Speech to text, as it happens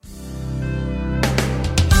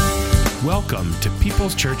Welcome to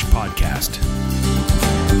People's Church Podcast.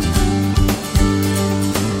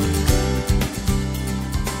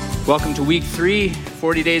 Welcome to week 3,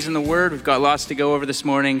 40 days in the Word. We've got lots to go over this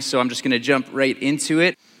morning, so I'm just going to jump right into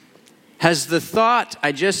it. Has the thought,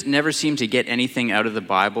 I just never seem to get anything out of the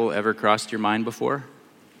Bible, ever crossed your mind before?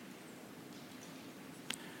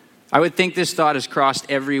 I would think this thought has crossed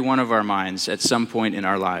every one of our minds at some point in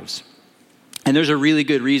our lives. And there's a really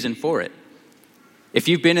good reason for it. If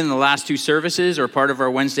you've been in the last 2 services or part of our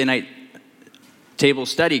Wednesday night table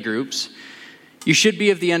study groups, you should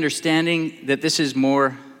be of the understanding that this is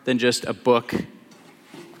more than just a book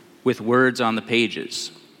with words on the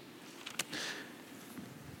pages.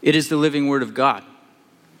 It is the living Word of God.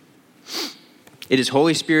 It is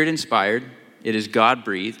Holy Spirit inspired. It is God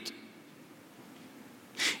breathed.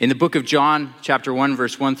 In the book of John, chapter 1,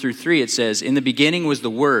 verse 1 through 3, it says, "In the beginning was the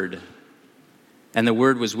Word, and the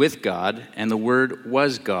Word was with God, and the Word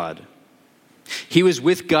was God. He was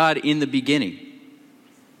with God in the beginning.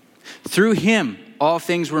 Through him, all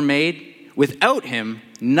things were made. Without him,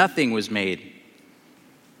 nothing was made.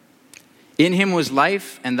 In him was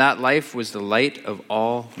life, and that life was the light of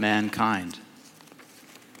all mankind."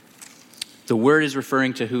 The Word is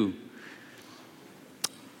referring to who?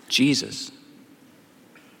 Jesus.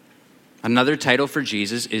 Another title for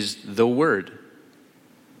Jesus is the Word.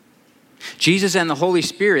 Jesus and the Holy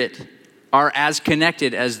Spirit are as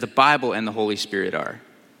connected as the Bible and the Holy Spirit are.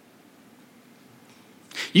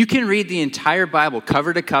 You can read the entire Bible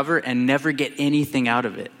cover to cover and never get anything out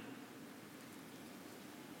of it.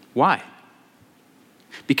 Why?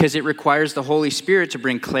 Because it requires the Holy Spirit to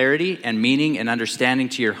bring clarity and meaning and understanding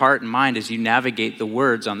to your heart and mind as you navigate the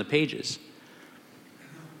words on the pages.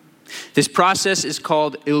 This process is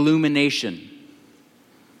called illumination.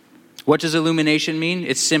 What does illumination mean?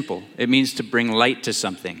 It's simple. It means to bring light to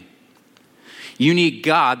something. You need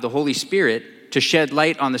God, the Holy Spirit, to shed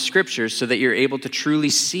light on the scriptures so that you're able to truly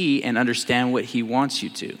see and understand what he wants you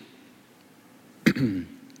to.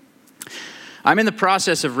 I'm in the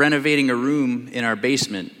process of renovating a room in our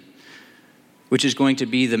basement, which is going to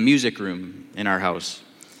be the music room in our house.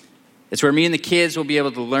 It's where me and the kids will be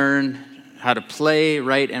able to learn how to play,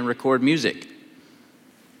 write, and record music.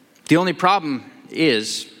 The only problem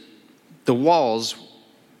is the walls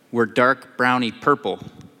were dark browny purple.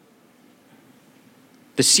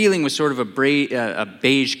 The ceiling was sort of a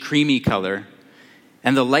beige creamy color,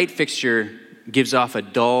 and the light fixture gives off a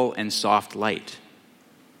dull and soft light.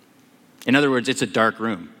 In other words, it's a dark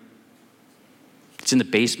room. It's in the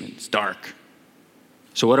basement. It's dark.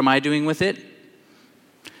 So what am I doing with it?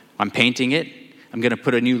 I'm painting it. I'm going to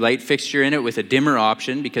put a new light fixture in it with a dimmer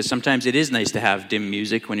option because sometimes it is nice to have dim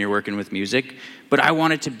music when you're working with music. But I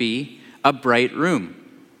want it to be a bright room.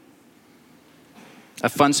 A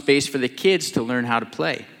fun space for the kids to learn how to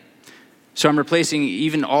play. So I'm replacing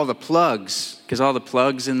even all the plugs, because all the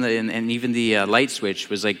plugs and even the light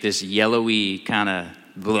switch was like this yellowy kind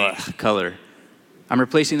of color. I'm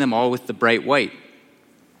replacing them all with the bright white.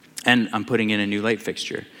 And I'm putting in a new light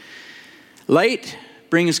fixture. Light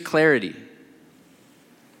brings clarity.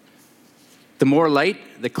 The more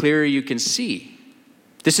light, the clearer you can see.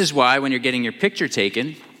 This is why when you're getting your picture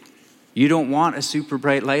taken, you don't want a super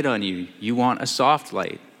bright light on you. You want a soft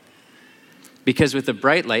light. Because with the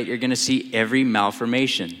bright light, you're going to see every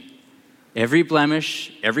malformation, every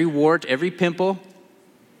blemish, every wart, every pimple,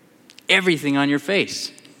 everything on your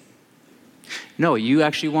face. No, you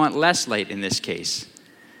actually want less light in this case.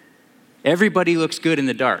 Everybody looks good in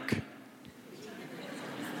the dark.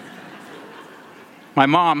 My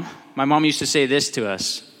mom used to say this to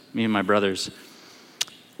us, me and my brothers.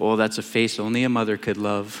 "Oh, that's a face only a mother could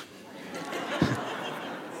love."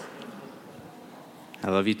 I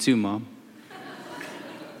love you too, Mom.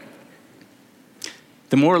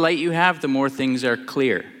 The more light you have, the more things are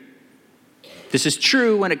clear. This is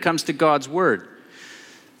true when it comes to God's Word.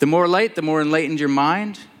 The more light, the more enlightened your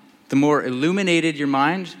mind, the more illuminated your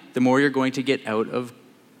mind, the more you're going to get out of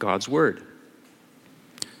God's Word.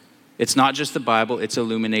 It's not just the Bible, it's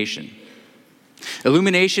illumination.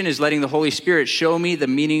 Illumination is letting the Holy Spirit show me the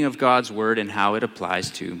meaning of God's Word and how it applies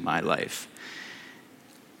to my life.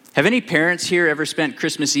 Have any parents here ever spent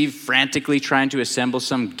Christmas Eve frantically trying to assemble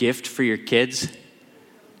some gift for your kids?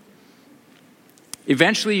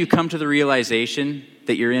 Eventually you come to the realization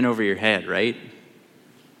that you're in over your head, right?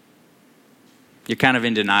 You're kind of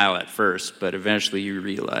in denial at first, but eventually you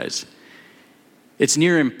realize it's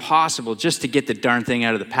near impossible just to get the darn thing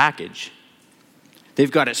out of the package.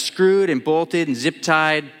 They've got it screwed and bolted and zip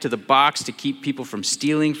tied to the box to keep people from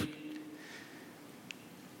stealing.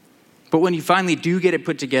 But when you finally do get it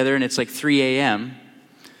put together and it's like 3 a.m.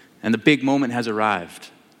 and the big moment has arrived,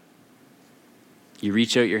 You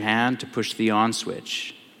reach out your hand to push the on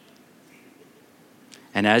switch.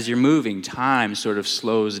 And as you're moving, time sort of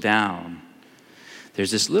slows down.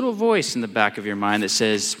 There's this little voice in the back of your mind that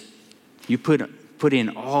says, you put in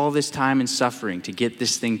all this time and suffering to get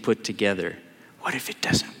this thing put together. What if it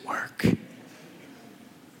doesn't work?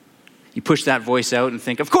 You push that voice out and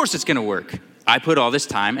think, of course it's going to work. I put all this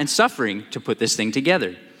time and suffering to put this thing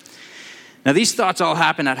together. Now, these thoughts all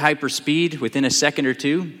happen at hyper speed within a second or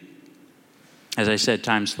two. As I said,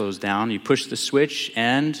 time slows down. You push the switch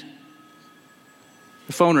and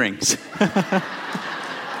the phone rings.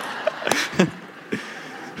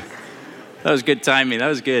 That was good timing. That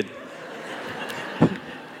was good.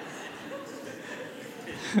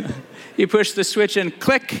 You push the switch and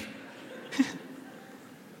click.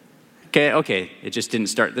 Okay, it just didn't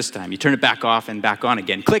start this time. You turn it back off and back on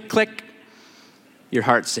again. Click, click. Your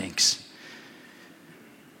heart sinks.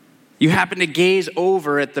 You happen to gaze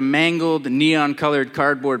over at the mangled neon-colored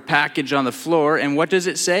cardboard package on the floor, and what does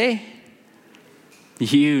it say?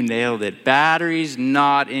 You nailed it. Batteries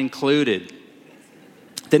not included.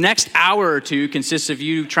 The next hour or two consists of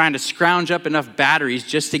you trying to scrounge up enough batteries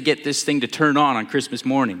just to get this thing to turn on Christmas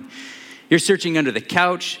morning. You're searching under the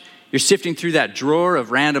couch. You're sifting through that drawer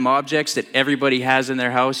of random objects that everybody has in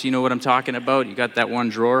their house. You know what I'm talking about? You got that one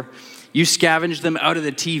drawer. You scavenge them out of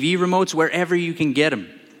the TV remotes wherever you can get them.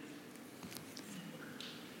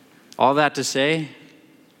 All that to say,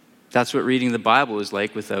 that's what reading the Bible is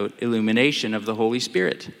like without illumination of the Holy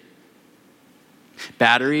Spirit.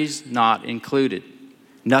 Batteries not included.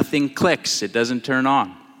 Nothing clicks. It doesn't turn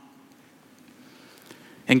on.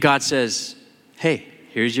 And God says, hey,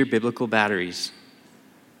 here's your biblical batteries.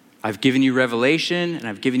 I've given you revelation and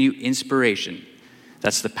I've given you inspiration.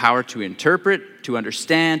 That's the power to interpret, to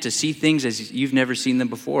understand, to see things as you've never seen them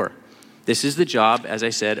before. This is the job, as I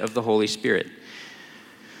said, of the Holy Spirit.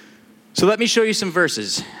 So let me show you some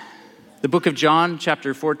verses. The book of John,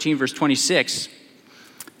 chapter 14, verse 26.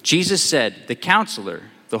 Jesus said, the counselor,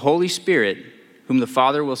 the Holy Spirit, whom the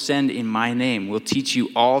Father will send in my name, will teach you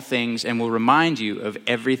all things and will remind you of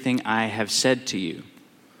everything I have said to you.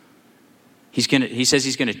 He says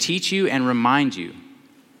he's going to teach you and remind you.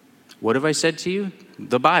 What have I said to you?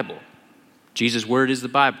 The Bible. Jesus' word is the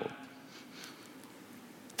Bible.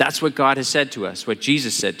 That's what God has said to us, what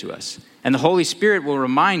Jesus said to us. And the Holy Spirit will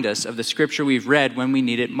remind us of the scripture we've read when we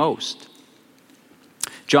need it most.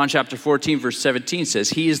 John chapter 14, verse 17 says,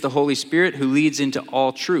 he is the Holy Spirit who leads into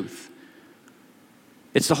all truth.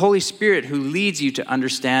 It's the Holy Spirit who leads you to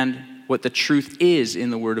understand what the truth is in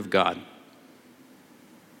the Word of God.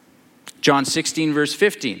 John 16, verse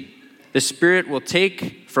 15, the Spirit will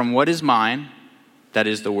take from what is mine, that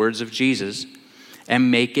is the words of Jesus,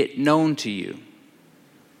 and make it known to you.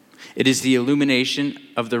 It is the illumination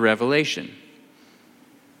of the revelation.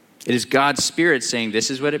 It is God's Spirit saying,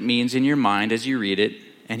 this is what it means in your mind as you read it,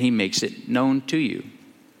 and he makes it known to you.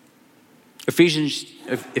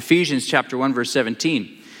 Ephesians chapter 1, verse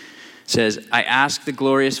 17 says, I ask the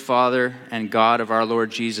glorious Father and God of our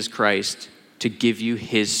Lord Jesus Christ to give you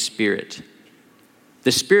his Spirit.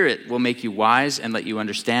 The Spirit will make you wise and let you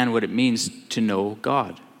understand what it means to know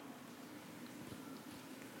God.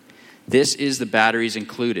 This is the batteries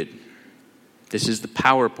included. This is the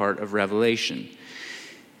power part of Revelation.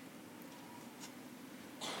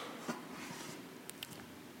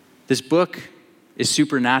 This book is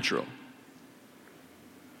supernatural.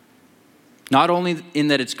 Not only in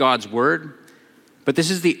that it's God's word, but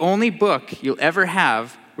this is the only book you'll ever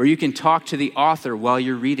have where you can talk to the author while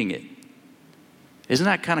you're reading it. Isn't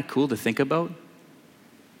that kind of cool to think about?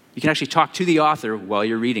 You can actually talk to the author while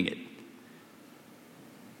you're reading it.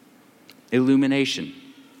 Illumination.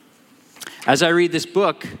 As I read this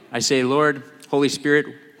book, I say, Lord, Holy Spirit,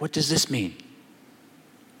 what does this mean?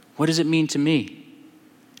 What does it mean to me?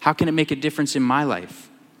 How can it make a difference in my life?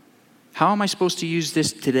 How am I supposed to use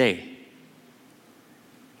this today?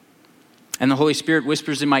 And the Holy Spirit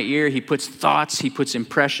whispers in my ear. He puts thoughts, he puts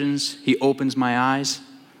impressions, he opens my eyes.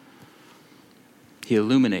 He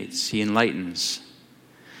illuminates, he enlightens.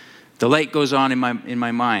 The light goes on in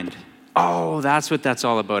my mind. Oh, that's what that's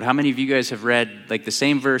all about. How many of you guys have read like the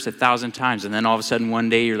same verse 1,000 times and then all of a sudden one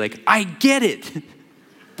day you're like, I get it.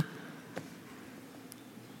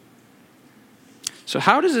 So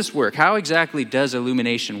how does this work? How exactly does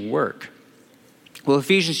illumination work? Well,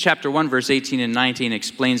 Ephesians chapter 1, verse 18 and 19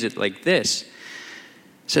 explains it like this. It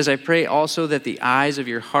says, I pray also that the eyes of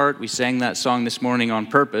your heart, we sang that song this morning on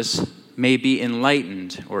purpose, may be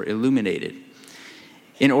enlightened or illuminated,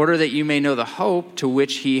 in order that you may know the hope to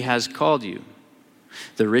which he has called you,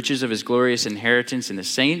 the riches of his glorious inheritance in the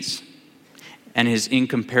saints, and his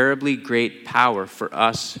incomparably great power for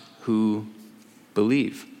us who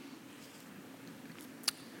believe.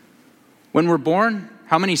 When we're born,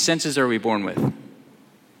 how many senses are we born with?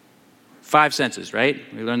 5 senses, right?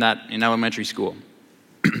 We learned that in elementary school.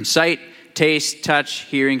 Sight, taste, touch,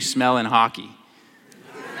 hearing, smell, and hockey.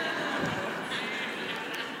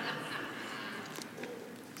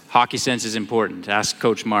 Hockey sense is important. Ask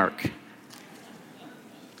Coach Mark.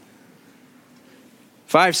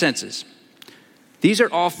 5 senses. These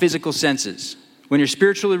are all physical senses. When you're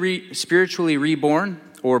spiritually reborn,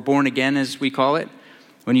 or born again as we call it,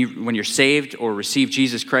 when you're saved or receive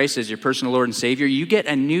Jesus Christ as your personal Lord and Savior, you get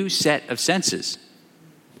a new set of senses.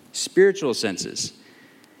 Spiritual senses.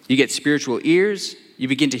 You get spiritual ears. You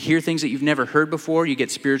begin to hear things that you've never heard before. You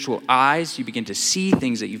get spiritual eyes. You begin to see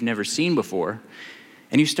things that you've never seen before.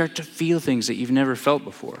 And you start to feel things that you've never felt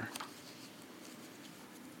before.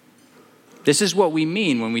 This is what we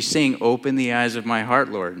mean when we sing, "Open the eyes of my heart,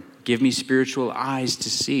 Lord. Give me spiritual eyes to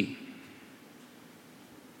see."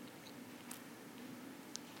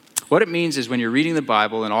 What it means is when you're reading the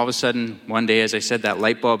Bible and all of a sudden, one day, as I said, that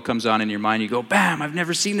light bulb comes on in your mind, you go, bam, I've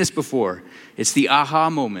never seen this before. It's the aha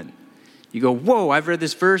moment. You go, whoa, I've read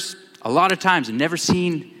this verse a lot of times and never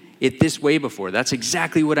seen it this way before. That's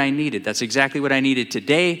exactly what I needed. That's exactly what I needed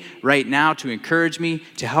today, right now, to encourage me,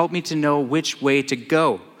 to help me to know which way to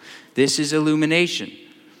go. This is illumination.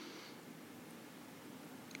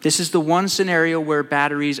 This is the one scenario where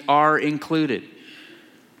batteries are included.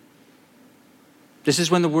 This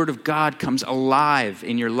is when the Word of God comes alive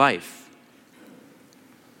in your life.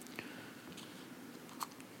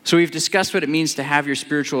 So we've discussed what it means to have your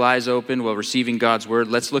spiritual eyes open while receiving God's Word.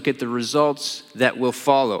 Let's look at the results that will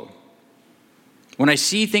follow. When I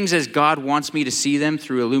see things as God wants me to see them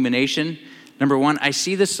through illumination, number 1, I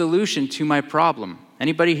see the solution to my problem.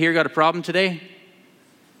 Anybody here got a problem today?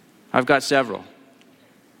 I've got several.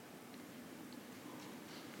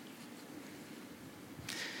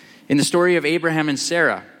 In the story of Abraham and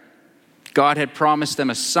Sarah, God had promised them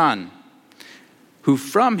a son, who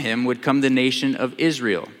from him would come the nation of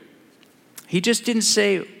Israel. He just didn't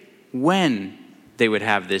say when they would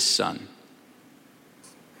have this son.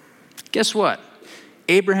 Guess what?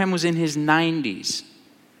 Abraham was in his 90s,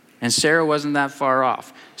 and Sarah wasn't that far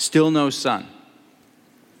off. Still no son.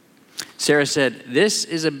 Sarah said, "This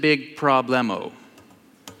is a big problemo."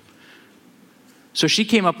 So she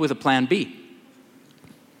came up with a plan B.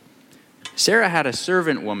 Sarah had a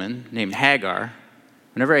servant woman named Hagar.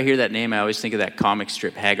 Whenever I hear that name, I always think of that comic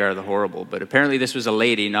strip, Hagar the Horrible. But apparently this was a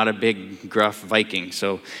lady, not a big, gruff Viking.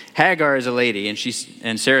 So Hagar is a lady,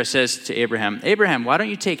 and Sarah says to Abraham, "Abraham, why don't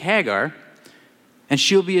you take Hagar, and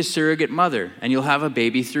she'll be a surrogate mother, and you'll have a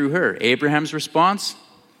baby through her." Abraham's response,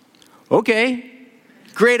 "Okay,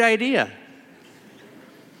 great idea."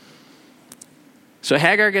 So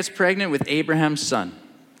Hagar gets pregnant with Abraham's son,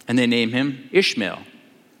 and they name him Ishmael.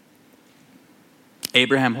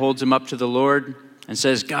 Abraham holds him up to the Lord and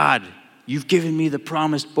says, "God, you've given me the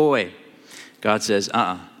promised boy." God says,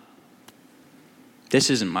 "This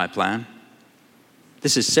isn't my plan.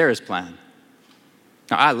 This is Sarah's plan.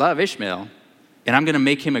 Now, I love Ishmael, and I'm going to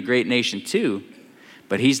make him a great nation too,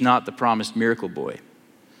 but he's not the promised miracle boy."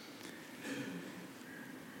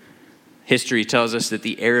 History tells us that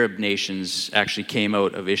the Arab nations actually came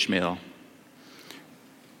out of Ishmael.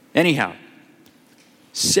 Anyhow,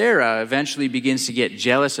 Sarah eventually begins to get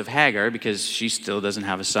jealous of Hagar because she still doesn't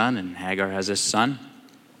have a son and Hagar has a son.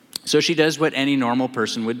 So she does what any normal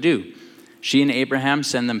person would do. She and Abraham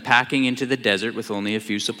send them packing into the desert with only a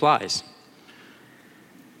few supplies.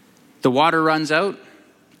 The water runs out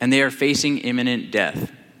and they are facing imminent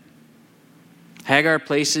death. Hagar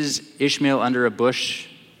places Ishmael under a bush.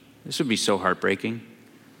 This would be so heartbreaking.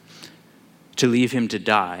 To leave him to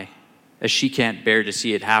die, as she can't bear to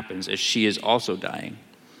see it happen, as she is also dying.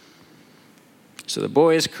 So the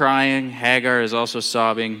boy is crying, Hagar is also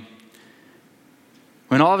sobbing,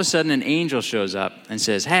 when all of a sudden an angel shows up and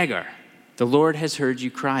says, "Hagar, the Lord has heard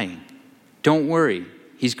you crying. Don't worry,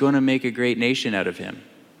 he's going to make a great nation out of him."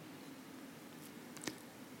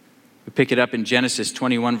 We pick it up in Genesis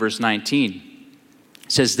 21, verse 19.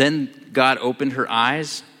 It says, "Then God opened her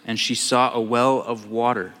eyes, and she saw a well of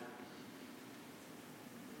water.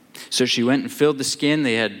 So she went and filled the skin,"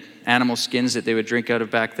 they had animal skins that they would drink out of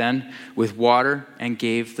back then, "with water and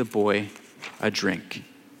gave the boy a drink."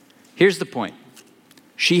 Here's the point.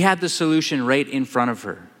 She had the solution right in front of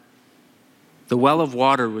her. The well of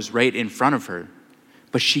water was right in front of her,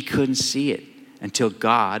 but she couldn't see it until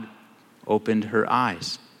God opened her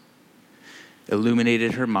eyes,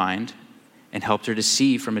 illuminated her mind, and helped her to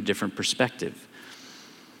see from a different perspective.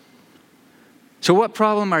 So what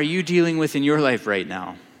problem are you dealing with in your life right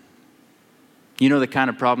now? You know, the kind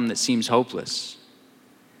of problem that seems hopeless.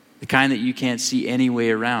 the kind that you can't see any way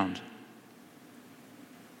around.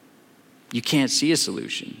 You can't see a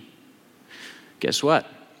solution. Guess what?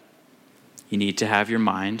 You need to have your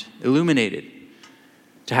mind illuminated.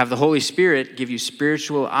 To have the Holy Spirit give you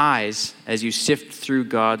spiritual eyes as you sift through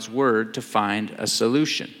God's word to find a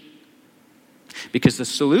solution. Because the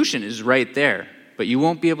solution is right there, but you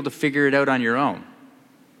won't be able to figure it out on your own.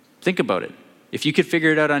 Think about it. If you could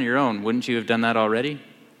figure it out on your own, wouldn't you have done that already?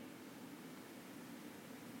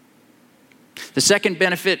 The second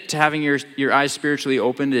benefit to having your eyes spiritually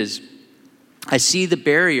opened is, I see the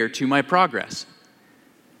barrier to my progress.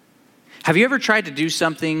 Have you ever tried to do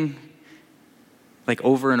something like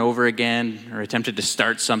over and over again, or attempted to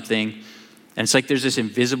start something, and it's like there's this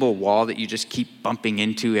invisible wall that you just keep bumping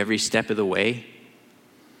into every step of the way?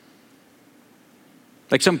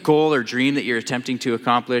 Like some goal or dream that you're attempting to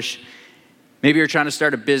accomplish. Maybe you're trying to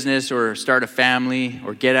start a business or start a family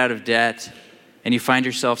or get out of debt, and you find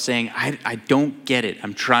yourself saying, I don't get it.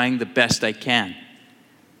 I'm trying the best I can.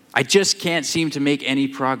 I just can't seem to make any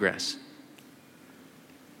progress.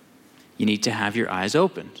 You need to have your eyes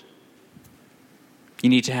opened. You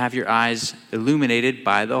need to have your eyes illuminated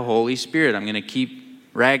by the Holy Spirit. I'm going to keep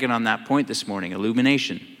ragging on that point this morning,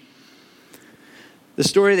 illumination. The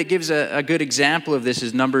story that gives a good example of this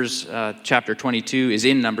is Numbers chapter 22, is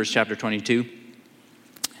in Numbers chapter 22.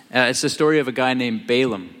 It's the story of a guy named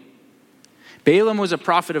Balaam. Balaam was a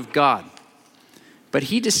prophet of God, but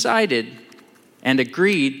he decided and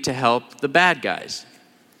agreed to help the bad guys.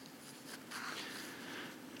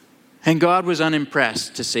 And God was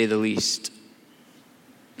unimpressed, to say the least.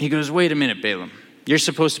 He goes, wait a minute, Balaam. You're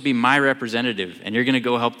supposed to be my representative, and you're going to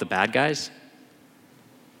go help the bad guys?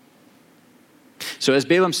 So as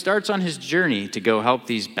Balaam starts on his journey to go help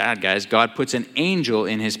these bad guys, God puts an angel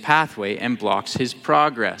in his pathway and blocks his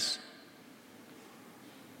progress.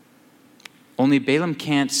 Only Balaam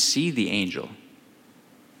can't see the angel,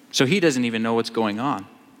 so he doesn't even know what's going on.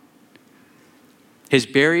 His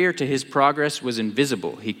barrier to his progress was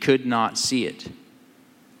invisible. He could not see it.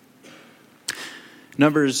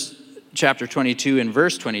 Numbers chapter 22 and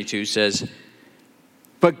verse 22 says,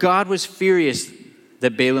 but God was furious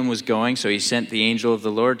that Balaam was going, so he sent the angel of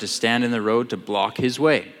the Lord to stand in the road to block his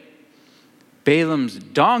way. Balaam's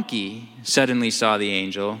donkey suddenly saw the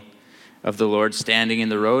angel of the Lord standing in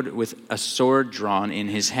the road with a sword drawn in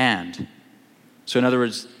his hand. So in other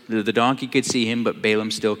words, the donkey could see him, but Balaam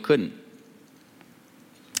still couldn't.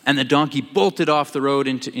 And the donkey bolted off the road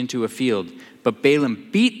into a field. But Balaam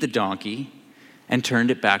beat the donkey and turned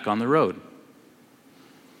it back on the road.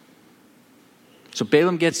 So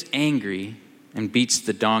Balaam gets angry and beats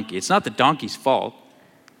the donkey. It's not the donkey's fault.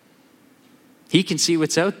 He can see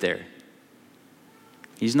what's out there.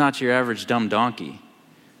 He's not your average dumb donkey.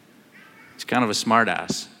 He's kind of a smart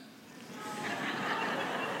ass.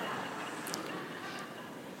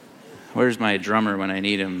 Where's my drummer when I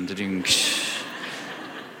need him to do?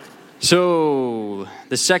 So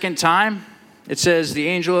the second time, it says, the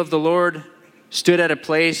angel of the Lord stood at a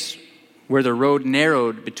place where the road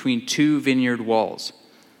narrowed between two vineyard walls.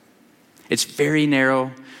 It's very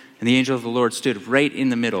narrow, and the angel of the Lord stood right in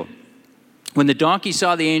the middle. When the donkey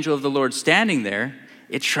saw the angel of the Lord standing there,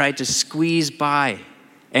 it tried to squeeze by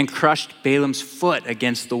and crushed Balaam's foot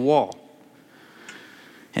against the wall.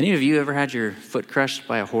 Any of you ever had your foot crushed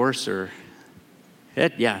by a horse or?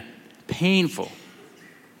 Yeah, painful.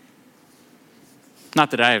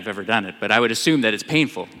 Not that I have ever done it, but I would assume that it's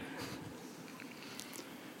painful.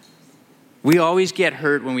 We always get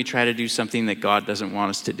hurt when we try to do something that God doesn't want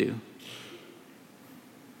us to do.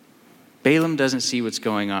 Balaam doesn't see what's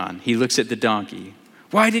going on. He looks at the donkey.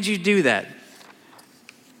 Why did you do that?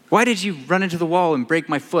 Why did you run into the wall and break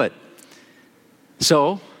my foot?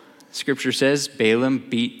 So, Scripture says Balaam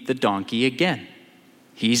beat the donkey again.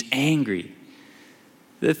 He's angry.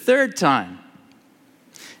 The third time.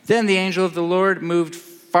 Then the angel of the Lord moved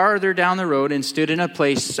farther down the road and stood in a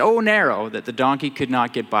place so narrow that the donkey could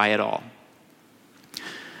not get by at all.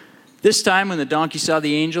 This time when the donkey saw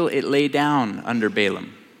the angel, it lay down under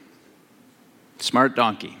Balaam. Smart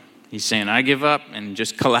donkey. He's saying, I give up, and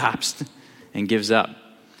just collapsed and gives up.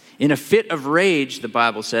 In a fit of rage, the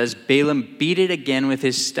Bible says, Balaam beat it again with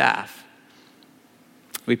his staff.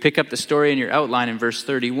 We pick up the story in your outline in verse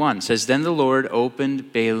 31. It says, then the Lord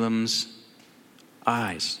opened Balaam's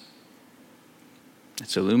eyes.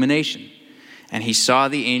 That's illumination. And he saw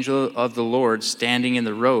the angel of the Lord standing in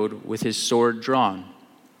the road with his sword drawn.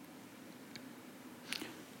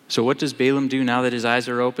 So what does Balaam do now that his eyes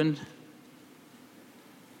are opened?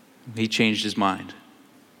 He changed his mind.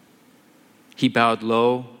 He bowed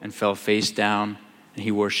low and fell face down, and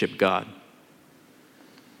he worshiped God.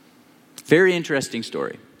 Very interesting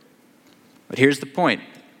story. But here's the point.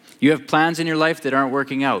 You have plans in your life that aren't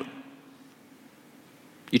working out.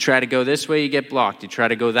 You try to go this way, you get blocked. You try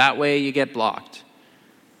to go that way, you get blocked.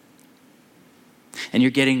 And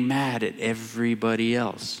you're getting mad at everybody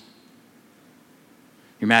else.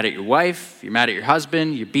 You're mad at your wife, you're mad at your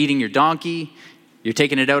husband, you're beating your donkey, you're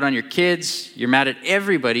taking it out on your kids, you're mad at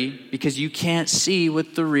everybody because you can't see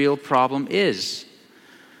what the real problem is.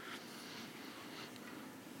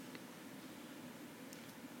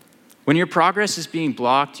 When your progress is being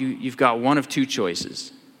blocked, you've got one of two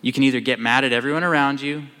choices. You can either get mad at everyone around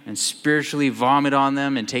you and spiritually vomit on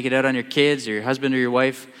them and take it out on your kids or your husband or your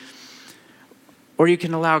wife, or you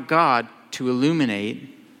can allow God to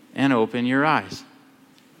illuminate and open your eyes.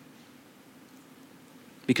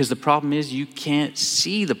 Because the problem is you can't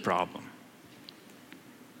see the problem.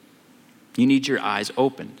 You need your eyes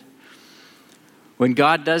opened. When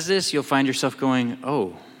God does this, you'll find yourself going,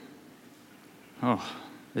 oh,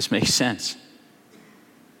 this makes sense.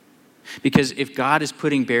 Because if God is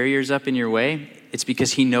putting barriers up in your way, it's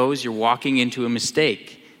because he knows you're walking into a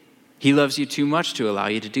mistake. He loves you too much to allow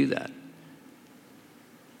you to do that.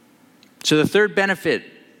 So the third benefit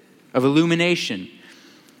of illumination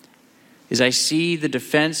is I see the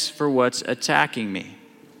defense for what's attacking me.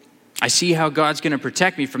 I see how God's going to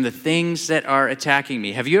protect me from the things that are attacking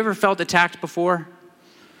me. Have you ever felt attacked before?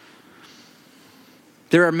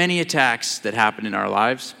 There are many attacks that happen in our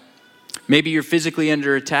lives. Maybe you're physically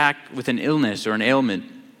under attack with an illness or an ailment.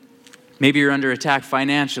 Maybe you're under attack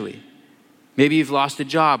financially. Maybe you've lost a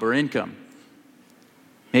job or income.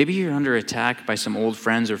 Maybe you're under attack by some old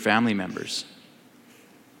friends or family members.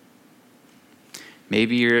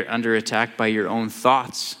 Maybe you're under attack by your own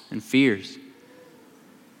thoughts and fears.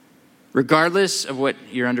 Regardless of what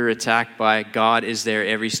you're under attack by, God is there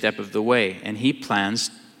every step of the way, and he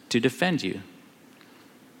plans to defend you.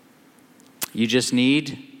 You just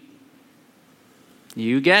need,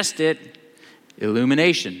 you guessed it,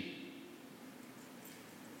 illumination.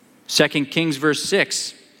 2 Kings verse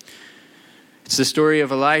 6. It's the story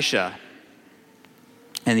of Elisha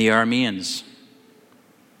and the Arameans.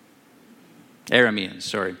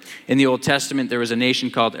 In the Old Testament, there was a nation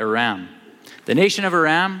called Aram. The nation of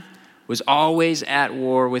Aram was always at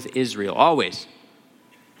war with Israel, always.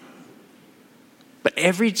 But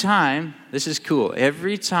every time, this is cool,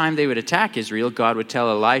 every time they would attack Israel, God would tell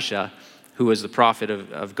Elisha, who was the prophet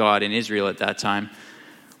of God in Israel at that time,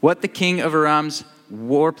 what the king of Aram's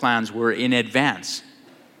war plans were in advance.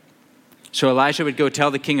 So Elisha would go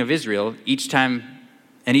tell the king of Israel each time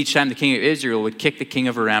the king of Israel would kick the king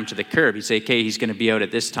of Aram to the curb. He'd say, okay, he's going to be out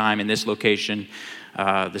at this time in this location.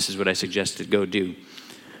 This is what I suggested, go do.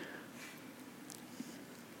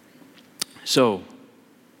 So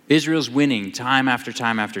Israel's winning time after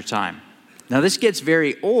time after time. Now this gets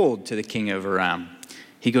very old to the king of Aram.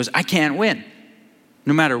 He goes, I can't win.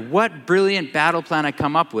 No matter what brilliant battle plan I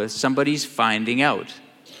come up with, somebody's finding out.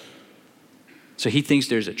 So he thinks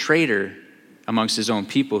there's a traitor amongst his own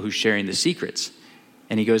people who's sharing the secrets.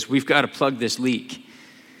 And he goes, we've got to plug this leak.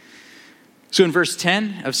 So in verse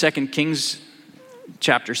 10 of 2 Kings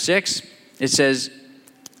chapter 6, it says,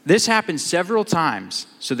 this happened several times,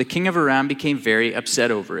 so the king of Aram became very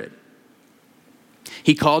upset over it.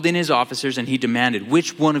 He called in his officers and he demanded,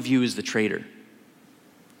 which one of you is the traitor?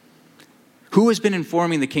 Who has been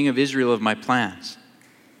informing the king of Israel of my plans?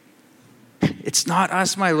 It's not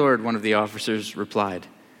us, my lord, one of the officers replied.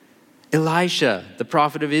 Elisha, the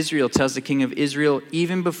prophet of Israel, tells the king of Israel,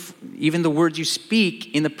 even the words you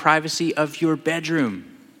speak in the privacy of your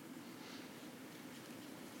bedroom.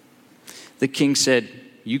 The king said,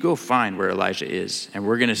 you go find where Elijah is, and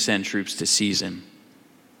we're going to send troops to seize him.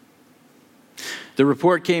 The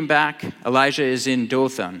report came back, Elijah is in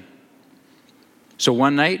Dothan. So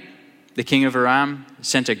one night, the king of Aram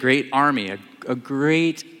sent a great army, a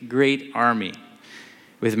great army,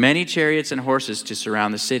 with many chariots and horses to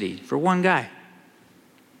surround the city for one guy.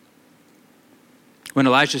 When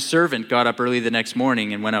Elijah's servant got up early the next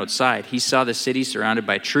morning and went outside, he saw the city surrounded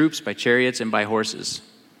by troops, by chariots, and by horses.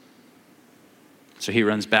 So he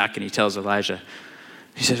runs back and he tells Elijah,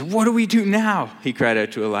 he says, what do we do now? He cried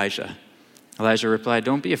out to Elijah. Elijah replied,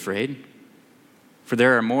 don't be afraid, for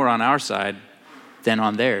there are more on our side than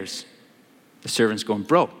on theirs. The servant's going,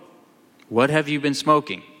 bro, what have you been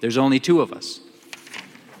smoking? There's only two of us.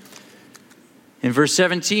 In verse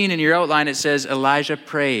 17 in your outline, it says, Elijah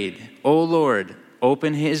prayed, O Lord,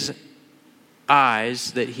 open his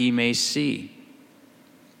eyes that he may see.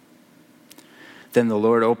 Then the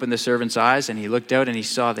Lord opened the servant's eyes, and he looked out and he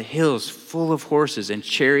saw the hills full of horses and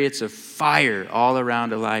chariots of fire all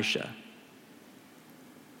around Elisha.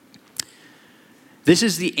 This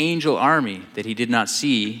is the angel army that he did not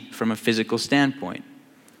see from a physical standpoint.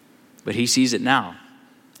 But he sees it now,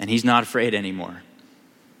 and he's not afraid anymore.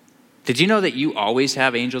 Did you know that you always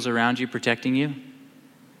have angels around you protecting you?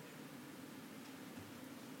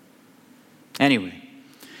 Anyway,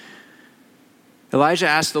 Elijah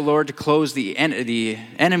asked the Lord to close the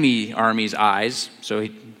enemy army's eyes. So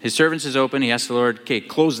his servants is open. He asked the Lord, okay,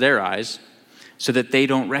 close their eyes so that they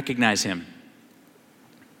don't recognize him.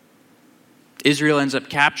 Israel ends up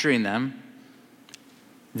capturing them.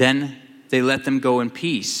 Then they let them go in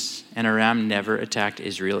peace, and Aram never attacked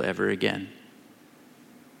Israel ever again.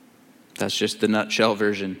 That's just the nutshell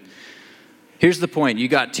version. Here's the point.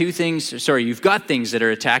 You've got things that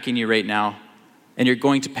are attacking you right now, and you're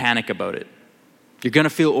going to panic about it. You're going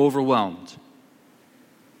to feel overwhelmed.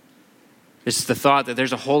 It's the thought that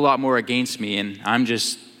there's a whole lot more against me, and I'm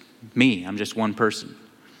just me. I'm just one person.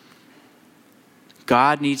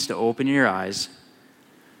 God needs to open your eyes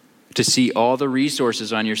to see all the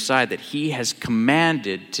resources on your side that he has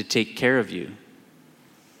commanded to take care of you.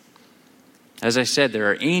 As I said, there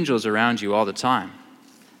are angels around you all the time.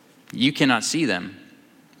 You cannot see them,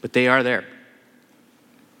 but they are there.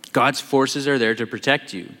 God's forces are there to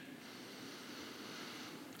protect you.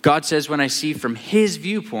 God says, when I see from his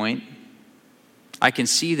viewpoint, I can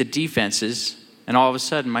see the defenses, and all of a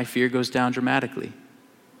sudden my fear goes down dramatically.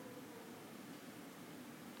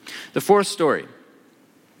 The fourth story,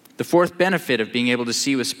 the fourth benefit of being able to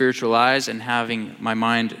see with spiritual eyes and having my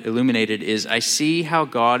mind illuminated is I see how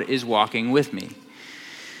God is walking with me.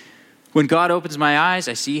 When God opens my eyes,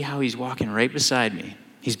 I see how he's walking right beside me.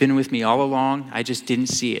 He's been with me all along. I just didn't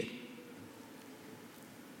see it.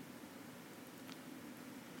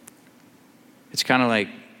 It's kind of like,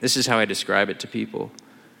 this is how I describe it to people.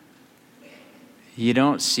 You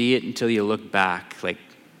don't see it until you look back, like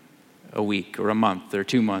a week or a month or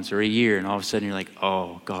 2 months or a year, and all of a sudden you're like,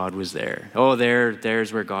 oh, God was there. Oh,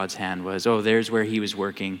 there's where God's hand was. Oh, there's where he was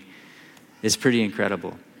working. It's pretty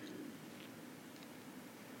incredible.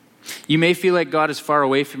 You may feel like God is far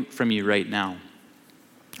away from you right now.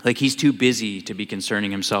 Like he's too busy to be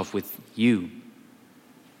concerning himself with you.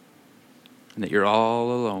 And that you're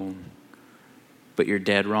all alone. But you're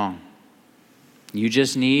dead wrong. You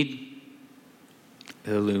just need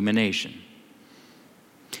illumination.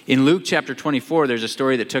 In Luke chapter 24, there's a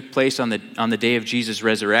story that took place on the day of Jesus'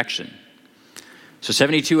 resurrection. So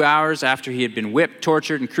 72 hours after he had been whipped,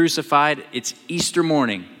 tortured, and crucified, it's Easter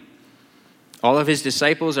morning. All of his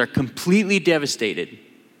disciples are completely devastated.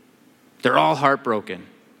 They're all heartbroken.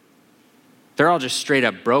 They're all just straight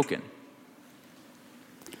up broken.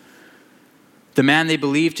 The man they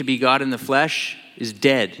believe to be God in the flesh is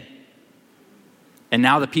dead. And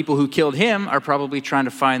now the people who killed him are probably trying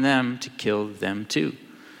to find them to kill them too.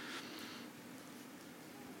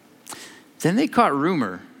 Then they caught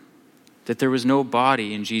rumor that there was no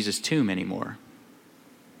body in Jesus' tomb anymore.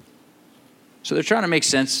 So they're trying to make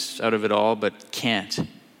sense out of it all, but can't.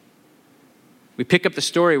 We pick up the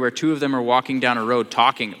story where two of them are walking down a road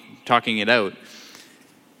talking it out.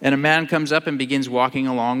 And a man comes up and begins walking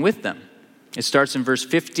along with them. It starts in verse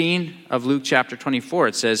 15 of Luke chapter 24.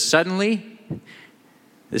 It says, suddenly,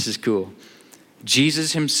 this is cool,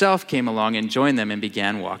 Jesus himself came along and joined them and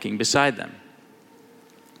began walking beside them.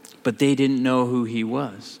 But they didn't know who he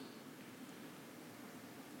was,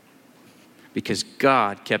 because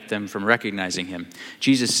God kept them from recognizing him.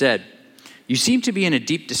 Jesus said, you seem to be in a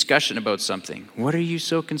deep discussion about something. What are you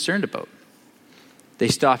so concerned about? They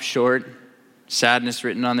stopped short, sadness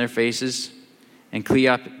written on their faces, and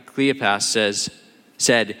Cleopas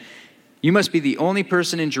said, you must be the only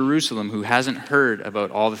person in Jerusalem who hasn't heard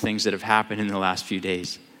about all the things that have happened in the last few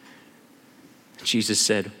days. Jesus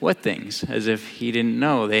said, what things? As if he didn't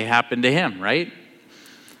know they happened to him, right?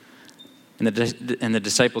 And the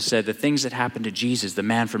disciples said, the things that happened to Jesus, the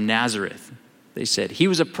man from Nazareth. They said, he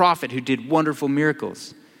was a prophet who did wonderful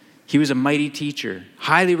miracles. He was a mighty teacher,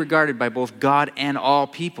 highly regarded by both God and all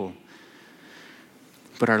people.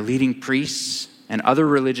 But our leading priests and other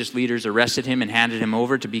religious leaders arrested him and handed him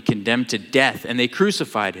over to be condemned to death, and they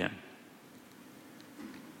crucified him.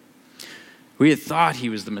 We had thought he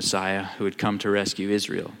was the Messiah who had come to rescue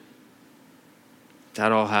Israel.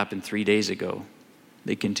 That all happened 3 days ago,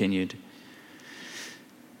 they continued.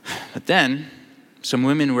 But then, some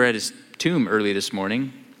women were at his tomb early this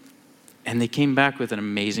morning, and they came back with an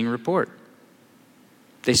amazing report.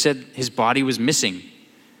 They said his body was missing,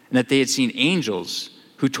 and that they had seen angels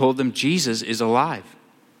who told them Jesus is alive.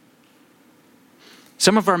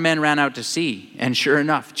 Some of our men ran out to see, and sure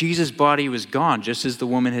enough, Jesus' body was gone, just as the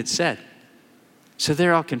woman had said. So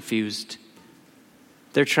they're all confused.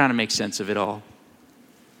 They're trying to make sense of it all.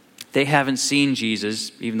 They haven't seen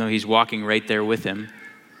Jesus, even though he's walking right there with him.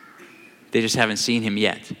 They just haven't seen him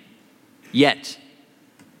yet. Yet.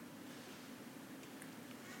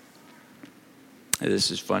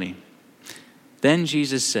 This is funny. Then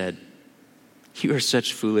Jesus said, "You are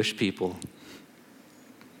such foolish people.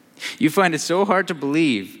 You find it so hard to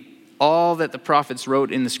believe all that the prophets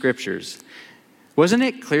wrote in the scriptures. Wasn't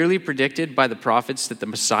it clearly predicted by the prophets that the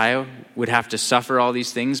Messiah would have to suffer all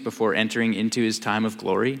these things before entering into his time of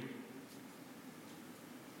glory?"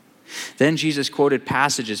 Then Jesus quoted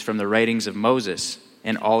passages from the writings of Moses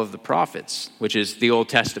and all of the prophets, which is the Old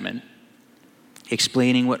Testament,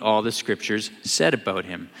 explaining what all the scriptures said about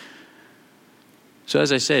him. So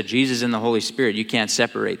as I said, Jesus and the Holy Spirit, you can't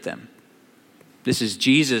separate them. This is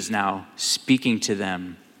Jesus now speaking to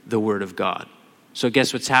them the word of God. So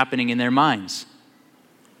guess what's happening in their minds?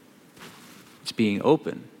 It's being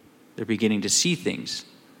open. They're beginning to see things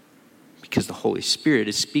because the Holy Spirit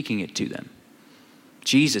is speaking it to them.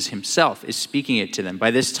 Jesus himself is speaking it to them. By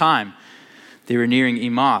this time, they were nearing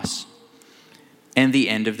Emmaus and the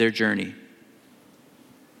end of their journey.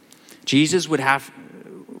 Jesus would have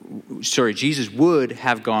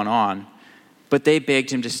gone on, but they begged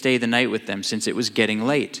him to stay the night with them since it was getting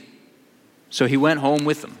late. So he went home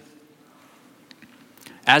with them.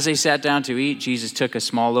 As they sat down to eat, Jesus took a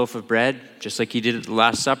small loaf of bread, just like he did at the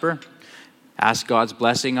Last Supper, asked God's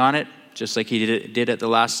blessing on it, just like he did at the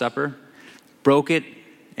Last Supper, broke it,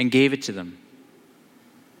 and gave it to them.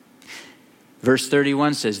 Verse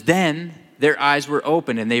 31 says, "Then their eyes were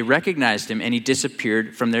opened, and they recognized him, and he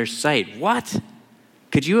disappeared from their sight." What?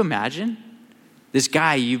 Could you imagine? This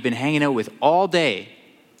guy you've been hanging out with all day,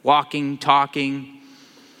 walking, talking,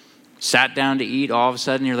 sat down to eat, all of a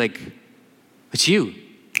sudden you're like, "It's you."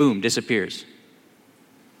 Boom, disappears.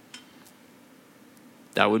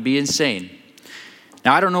 That would be insane.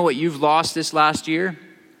 Now, I don't know what you've lost this last year.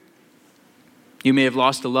 You may have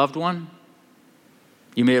lost a loved one.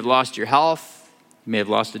 You may have lost your health. You may have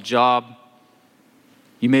lost a job.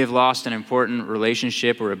 You may have lost an important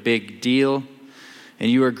relationship or a big deal, and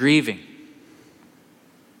you are grieving.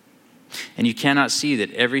 And you cannot see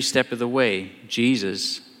that every step of the way,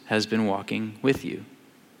 Jesus has been walking with you.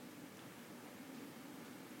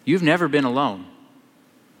 You've never been alone.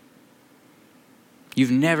 You've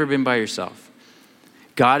never been by yourself.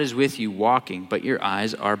 God is with you walking, but your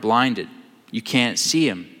eyes are blinded. You can't see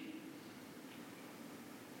him.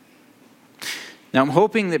 Now, I'm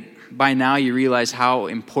hoping that by now you realize how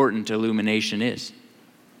important illumination is.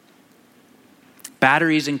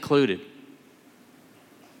 Batteries included.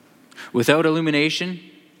 Without illumination,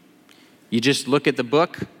 you just look at the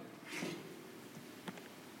book,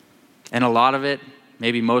 and a lot of it,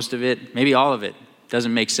 maybe most of it, maybe all of it,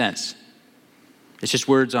 doesn't make sense. It's just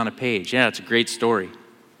words on a page. Yeah, it's a great story.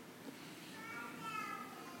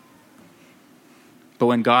 But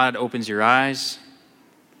when God opens your eyes,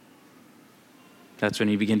 that's when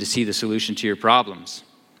you begin to see the solution to your problems.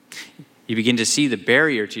 You begin to see the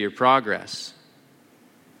barrier to your progress.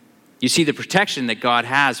 You see the protection that God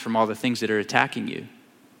has from all the things that are attacking you.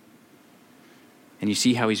 And you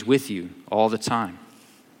see how he's with you all the time,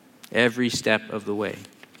 every step of the way.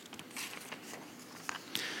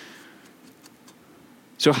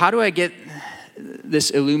 So how do I get this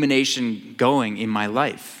illumination going in my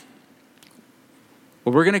life?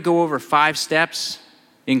 Well, we're going to go over 5 steps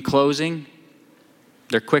in closing.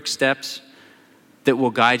 They're quick steps that will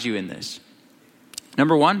guide you in this.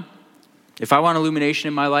 Number 1, if I want illumination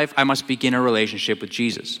in my life, I must begin a relationship with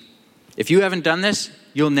Jesus. If you haven't done this,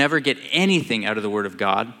 you'll never get anything out of the Word of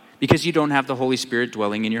God because you don't have the Holy Spirit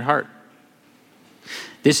dwelling in your heart.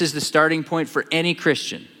 This is the starting point for any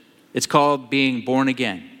Christian. It's called being born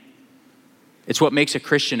again. It's what makes a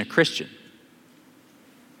Christian a Christian.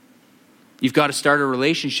 You've got to start a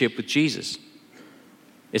relationship with Jesus.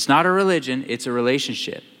 It's not a religion, it's a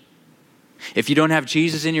relationship. If you don't have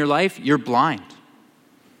Jesus in your life, you're blind.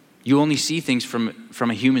 You only see things from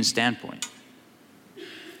a human standpoint.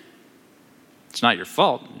 It's not your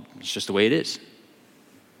fault, it's just the way it is.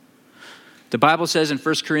 The Bible says in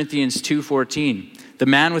 1 Corinthians 2:14, "The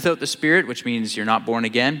man without the Spirit," which means you're not born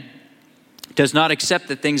again, "does not accept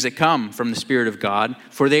the things that come from the Spirit of God,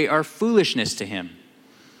 for they are foolishness to him.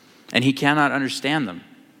 And he cannot understand them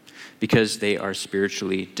because they are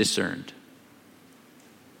spiritually discerned."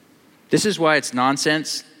 This is why it's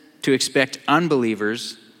nonsense to expect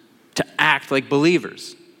unbelievers to act like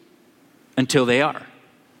believers until they are.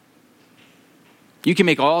 You can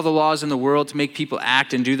make all the laws in the world to make people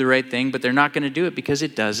act and do the right thing, but they're not going to do it because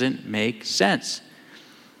it doesn't make sense.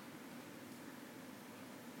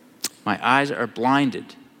 My eyes are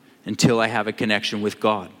blinded until I have a connection with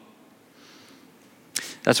God.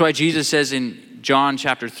 That's why Jesus says in John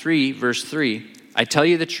chapter 3, verse 3, I tell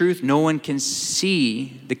you the truth, no one can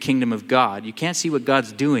see the kingdom of God. You can't see what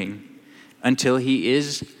God's doing until he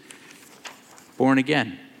is born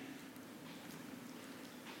again.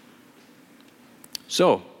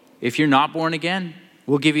 So, if you're not born again,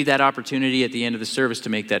 we'll give you that opportunity at the end of the service to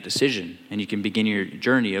make that decision, and you can begin your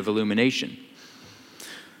journey of illumination.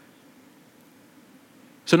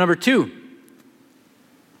 So number 2,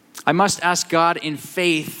 I must ask God in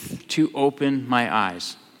faith to open my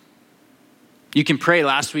eyes. You can pray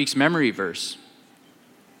last week's memory verse.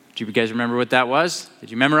 Do you guys remember what that was?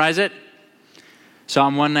 Did you memorize it?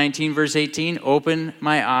 Psalm 119, verse 18, open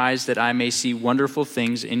my eyes that I may see wonderful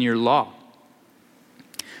things in your law.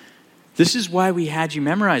 This is why we had you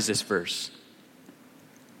memorize this verse.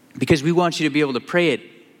 Because we want you to be able to pray it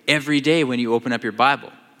every day when you open up your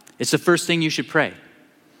Bible. It's the first thing you should pray.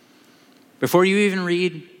 Before you even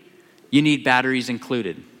read, you need batteries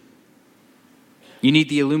included. You need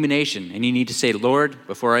the illumination, and you need to say, Lord,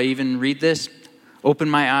 before I even read this, open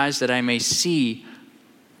my eyes that I may see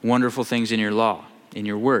wonderful things in your law, in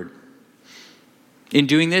your word. In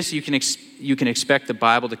doing this, you can expect the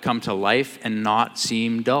Bible to come to life and not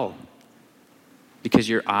seem dull, because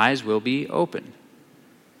your eyes will be open.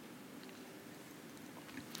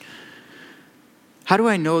 How do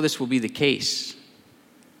I know this will be the case?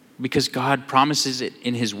 Because God promises it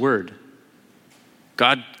in his word.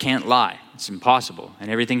 God can't lie. It's impossible. And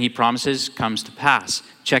everything he promises comes to pass.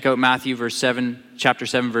 Check out Matthew chapter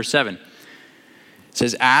 7, verse 7. It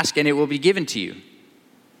says, ask and it will be given to you.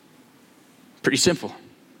 Pretty simple.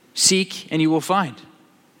 Seek and you will find.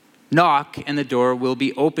 Knock and the door will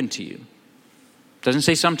be open to you. It doesn't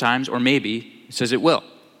say sometimes or maybe. It says it will.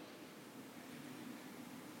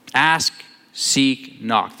 Ask, seek,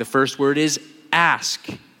 knock. The first word is ask.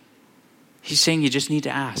 He's saying you just need to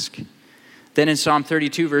ask. Then in Psalm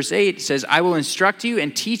 32, verse 8, it says, I will instruct you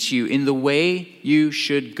and teach you in the way you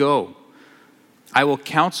should go. I will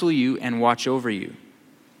counsel you and watch over you.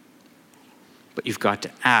 But you've got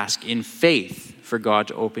to ask in faith for God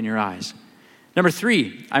to open your eyes. Number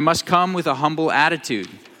 3, I must come with a humble attitude.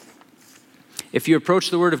 If you approach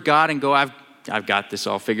the word of God and go, I've got this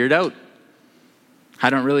all figured out. I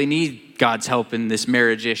don't really need God's help in this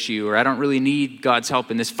marriage issue, or I don't really need God's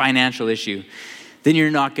help in this financial issue, then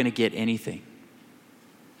you're not going to get anything.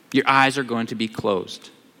 Your eyes are going to be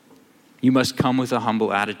closed. You must come with a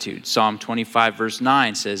humble attitude. Psalm 25, verse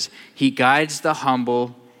 9 says, he guides the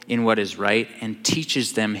humble in what is right and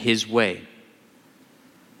teaches them his way.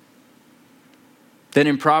 Then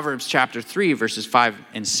in Proverbs chapter 3, verses 5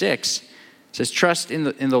 and 6, it says, trust in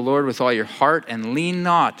the Lord with all your heart and lean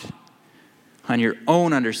not on your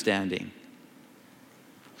own understanding.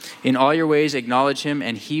 In all your ways acknowledge him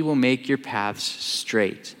and he will make your paths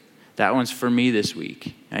straight. That one's for me this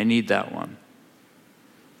week. I need that one.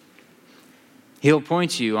 He'll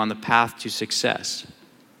point you on the path to success.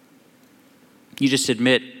 You just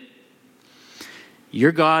admit,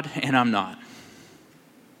 you're God and I'm not.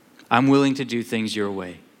 I'm willing to do things your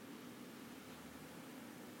way.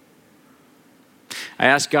 I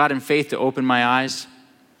ask God in faith to open my eyes.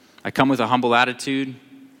 I come with a humble attitude.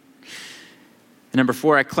 And number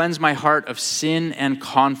 4, I cleanse my heart of sin and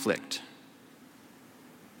conflict.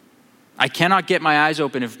 I cannot get my eyes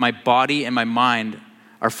open if my body and my mind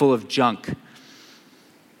are full of junk.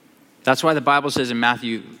 That's why the Bible says in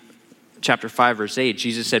Matthew chapter 5, verse 8,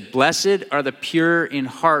 Jesus said, blessed are the pure in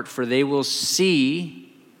heart, for they will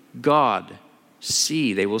see God.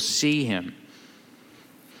 They will see him.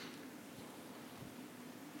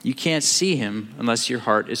 You can't see him unless your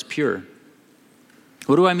heart is pure.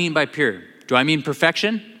 What do I mean by pure? Do I mean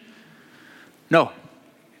perfection? No.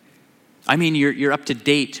 I mean you're up to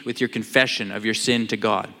date with your confession of your sin to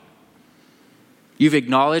God. You've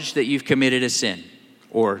acknowledged that you've committed a sin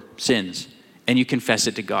or sins, and you confess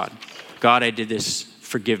it to God. God, I did this.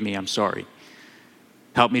 Forgive me. I'm sorry.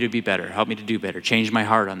 Help me to be better. Help me to do better. Change my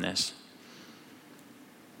heart on this.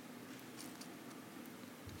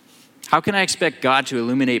 How can I expect God to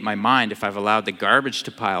illuminate my mind if I've allowed the garbage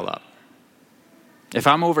to pile up? If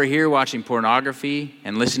I'm over here watching pornography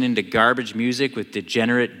and listening to garbage music with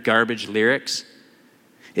degenerate garbage lyrics,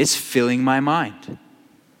 it's filling my mind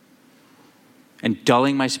and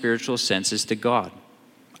dulling my spiritual senses to God.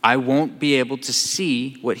 I won't be able to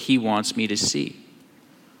see what he wants me to see.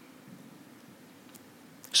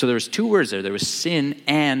 So there was 2 words there. There was sin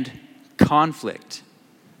and conflict.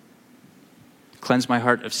 Cleanse my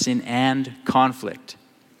heart of sin and conflict.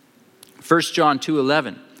 1 John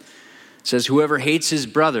 2:11 says, whoever hates his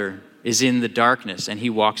brother is in the darkness, and he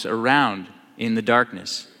walks around in the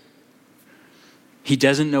darkness. He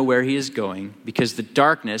doesn't know where he is going because the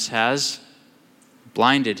darkness has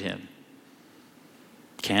blinded him.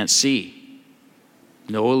 Can't see.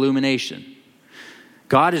 No illumination.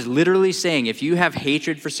 God is literally saying, if you have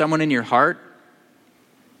hatred for someone in your heart,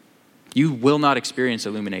 you will not experience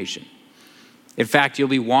illumination. In fact, you'll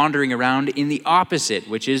be wandering around in the opposite,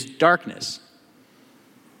 which is darkness.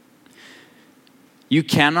 You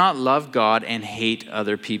cannot love God and hate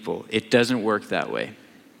other people. It doesn't work that way.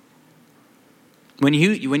 When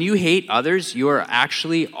you hate others, you are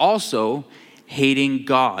actually also hating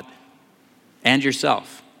God and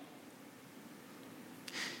yourself.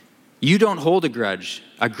 You don't hold a grudge.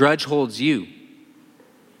 A grudge holds you.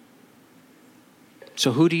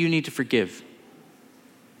 So who do you need to forgive?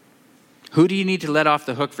 Who do you need to let off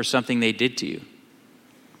the hook for something they did to you?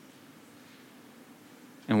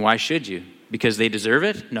 And why should you? Because they deserve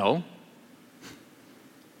it? No.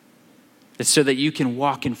 It's so that you can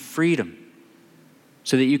walk in freedom,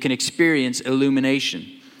 so that you can experience illumination.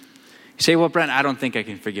 You say, well, Brent, I don't think I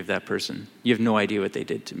can forgive that person. You have no idea what they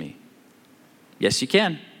did to me. Yes, you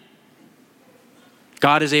can.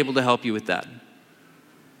 God is able to help you with that.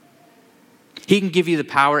 He can give you the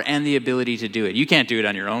power and the ability to do it. You can't do it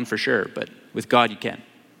on your own for sure, but with God you can.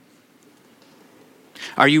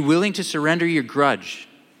 Are you willing to surrender your grudge,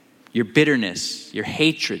 your bitterness, your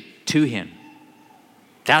hatred to him?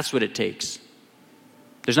 That's what it takes.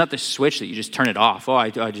 There's not this switch that you just turn it off. Oh, I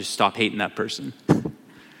just stop hating that person.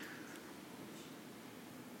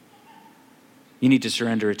 You need to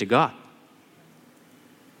surrender it to God.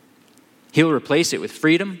 He'll replace it with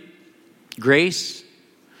freedom, grace,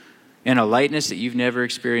 and a lightness that you've never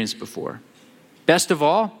experienced before. Best of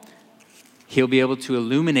all, he'll be able to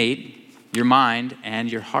illuminate your mind and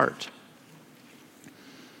your heart.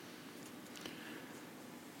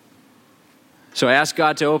 So I ask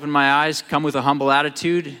God to open my eyes, come with a humble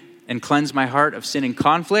attitude, and cleanse my heart of sin and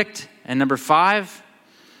conflict. And number 5,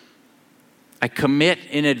 I commit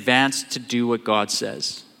in advance to do what God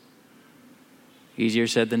says. Easier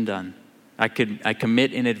said than done. I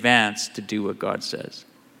commit in advance to do what God says.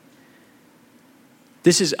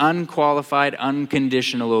 This is unqualified,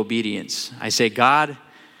 unconditional obedience. I say, God,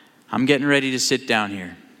 I'm getting ready to sit down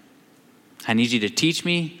here. I need you to teach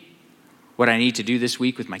me what I need to do this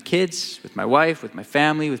week with my kids, with my wife, with my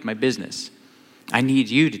family, with my business. I need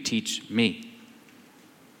you to teach me.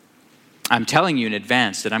 I'm telling you in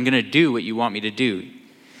advance that I'm going to do what you want me to do,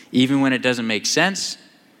 even when it doesn't make sense,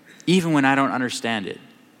 even when I don't understand it.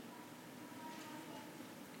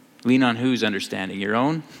 Lean on whose understanding? Your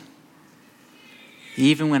own?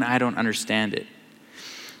 Even when I don't understand it.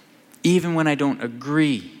 Even when I don't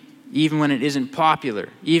agree. Even when it isn't popular.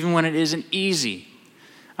 Even when it isn't easy.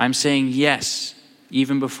 I'm saying yes,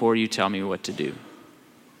 even before you tell me what to do.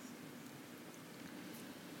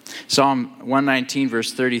 Psalm 119,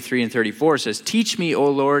 verse 33 and 34 says, teach me, O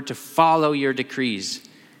Lord, to follow your decrees.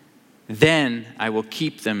 Then I will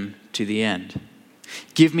keep them to the end.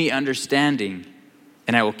 Give me understanding,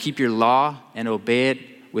 and I will keep your law and obey it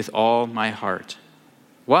with all my heart.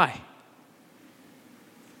 Why?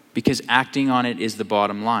 Because acting on it is the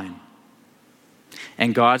bottom line.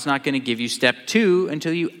 And God's not going to give you step 2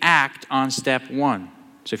 until you act on step 1.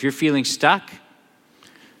 So if you're feeling stuck,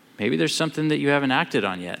 maybe there's something that you haven't acted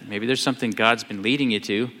on yet. Maybe there's something God's been leading you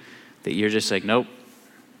to that you're just like, nope,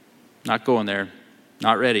 not going there,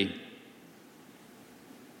 not ready.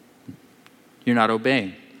 You're not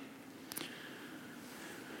obeying.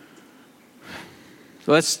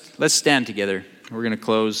 So let's stand together. We're going to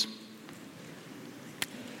close.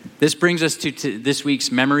 This brings us to this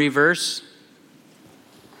week's memory verse.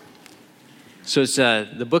 So it's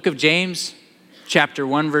the book of James, chapter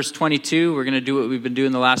 1, verse 22. We're going to do what we've been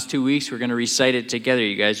doing the last 2 weeks. We're going to recite it together.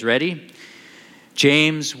 You guys ready?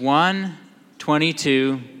 James 1,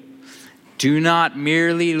 22. Do not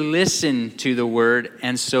merely listen to the word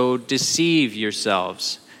and so deceive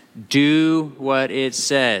yourselves. Do what it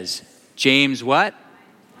says. James what?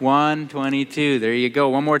 1:22. There you go.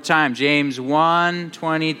 One more time. James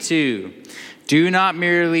 1:22. Do not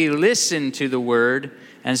merely listen to the word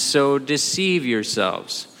and so deceive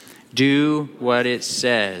yourselves. Do what it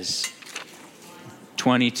says.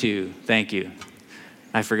 22. Thank you.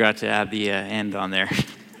 I forgot to add the end on there.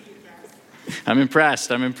 I'm impressed.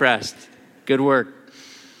 Good work.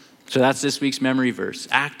 So that's this week's memory verse.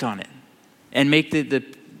 Act on it. And make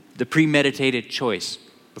the premeditated choice.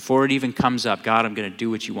 Before it even comes up, God, I'm going to do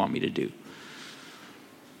what you want me to do.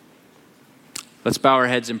 Let's bow our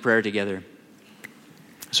heads in prayer together.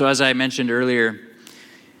 So as I mentioned earlier,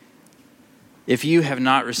 if you have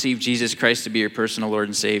not received Jesus Christ to be your personal Lord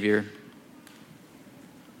and Savior,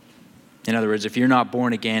 In other words, if you're not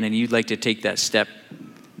born again and you'd like to take that step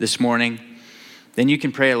this morning, then you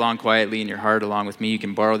can pray along quietly in your heart along with me. You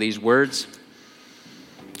can borrow these words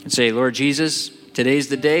and say, Lord Jesus, today's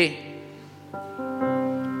the day.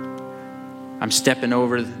 I'm stepping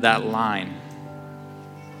over that line.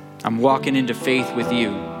 I'm walking into faith with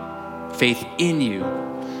you, faith in you.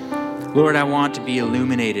 Lord, I want to be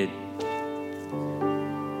illuminated.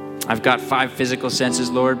 I've got 5 physical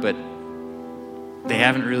senses, Lord, but they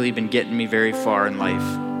haven't really been getting me very far in life.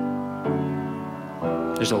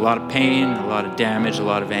 There's a lot of pain, a lot of damage, a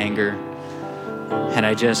lot of anger, and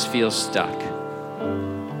I just feel stuck.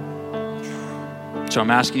 So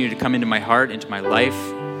I'm asking you to come into my heart, into my life.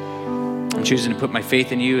 I'm choosing to put my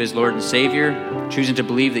faith in you as Lord and Savior, choosing to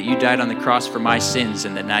believe that you died on the cross for my sins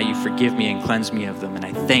and that now you forgive me and cleanse me of them, and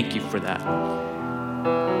I thank you for that.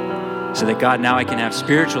 So that, God, now I can have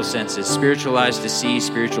spiritual senses, spiritual eyes to see,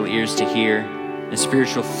 spiritual ears to hear, and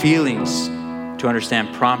spiritual feelings to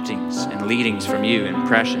understand promptings and leadings from you,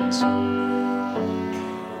 impressions.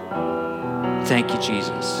 Thank you,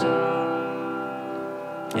 Jesus.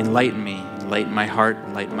 Enlighten me, enlighten my heart,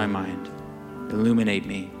 enlighten my mind. Illuminate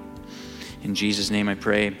me. In Jesus' name I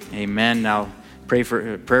pray, amen. Now, prayer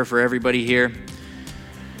for everybody here.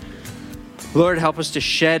 Lord, help us to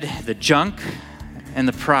shed the junk and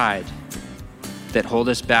the pride that hold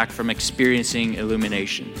us back from experiencing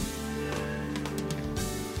illumination.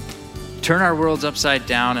 Turn our worlds upside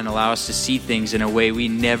down and allow us to see things in a way we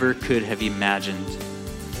never could have imagined.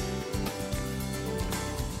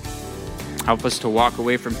 Help us to walk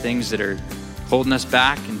away from things that are holding us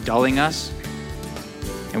back and dulling us.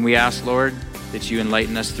 And we ask, Lord, that you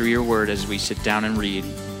enlighten us through your word as we sit down and read.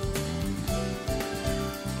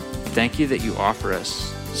 Thank you that you offer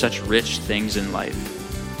us such rich things in life.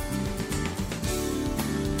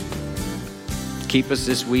 Keep us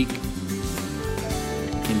this week.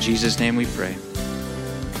 In Jesus' name we pray.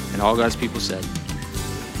 And all God's people said,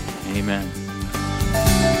 amen.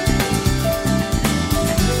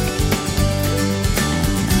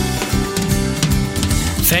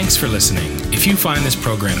 Thanks for listening. If you find this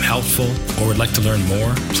program helpful or would like to learn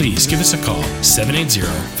more, please give us a call,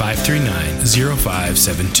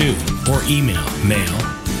 780-539-0572, or email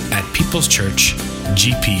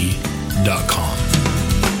mail@peopleschurchgp.com.